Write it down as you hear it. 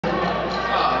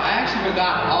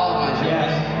forgot all of my jokes.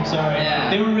 Yeah, sorry. Yeah.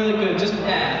 They were really good. Just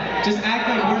act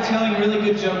like we're telling really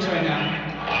good jokes right now.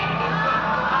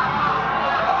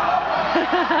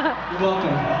 You're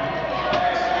welcome.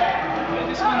 Okay,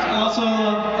 this one's also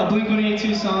a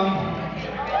Blink-182 song.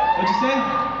 What'd you say?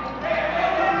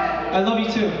 I love you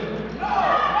too.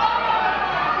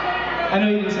 I know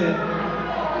you didn't say it.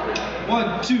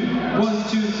 1, 2, 1,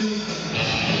 2, 3.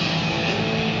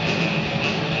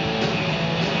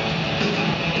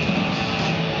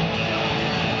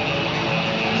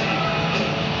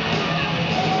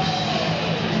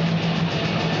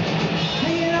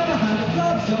 Hanging out behind the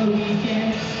clubs all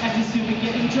weekend, acting stupid,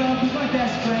 getting drunk with my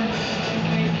best friend.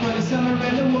 Wait for the summer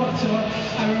and the Warped Tour.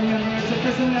 I remember it's the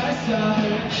first time that I saw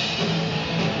her.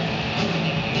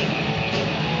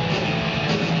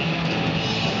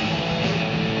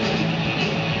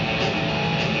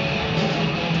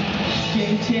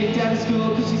 Getting kicked out of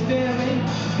school cause she's failing.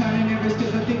 Kinda nervous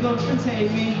cause I think they'll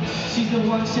take me. She's the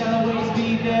one shall always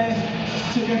be there.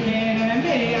 Took her hand and I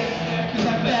made it cause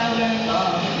I fell in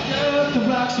love. Girl, the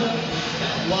rock show.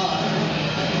 Why?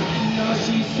 You know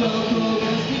she's so cool,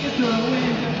 gonna sneak her through a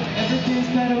window. Everything's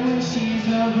better when she's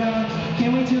around.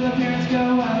 Can't wait till her parents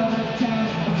go out of town.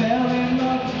 I fell in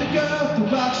love with the girl, the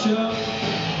rock show.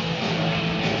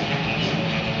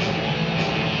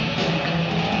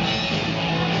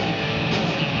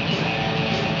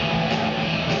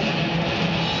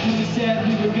 Said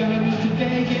we were gonna move to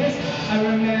Vegas. I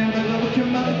remember the look her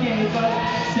mother gave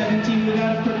us. 17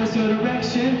 without a purpose or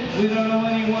direction. We don't know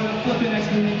anyone, a flippin'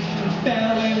 explanation.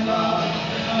 Fell in love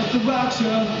with the rock show.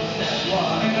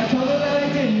 And I told her that I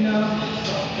didn't know.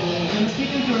 And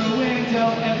speaking through a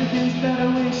window, everything's better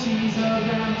when she's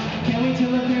around. Can't wait till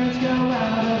her parents go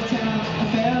out of town. I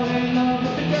fell in love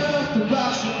with the girl at the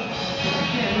rock show.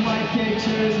 Getting white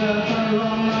pictures of her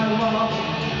on my wall.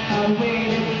 I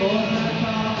waited for her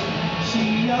call.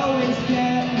 She always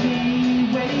kept me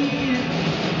waiting.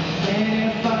 And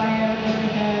if I ever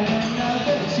had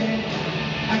another chance,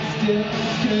 I still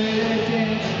could've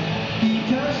danced.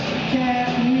 Because she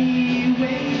kept me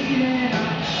waiting. I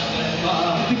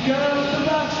loved the girl with the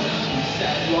rock show. She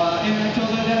said what? And I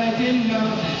told her that I didn't know.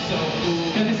 So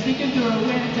cool. Gonna sneaking through a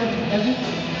window.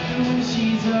 Everything when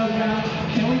she's around.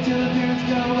 Can't wait till her parents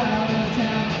go out of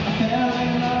town. I fell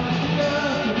in love with the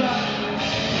girl with the rock show.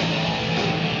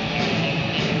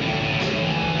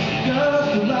 Girl,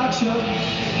 the rock show.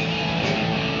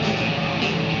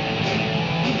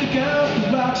 With the girl, the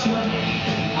rock show.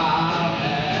 I'll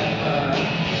never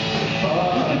forget.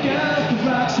 With the girl, the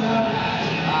rock show.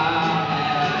 I'll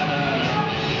never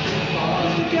forget.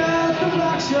 With the girl, the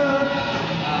rock show.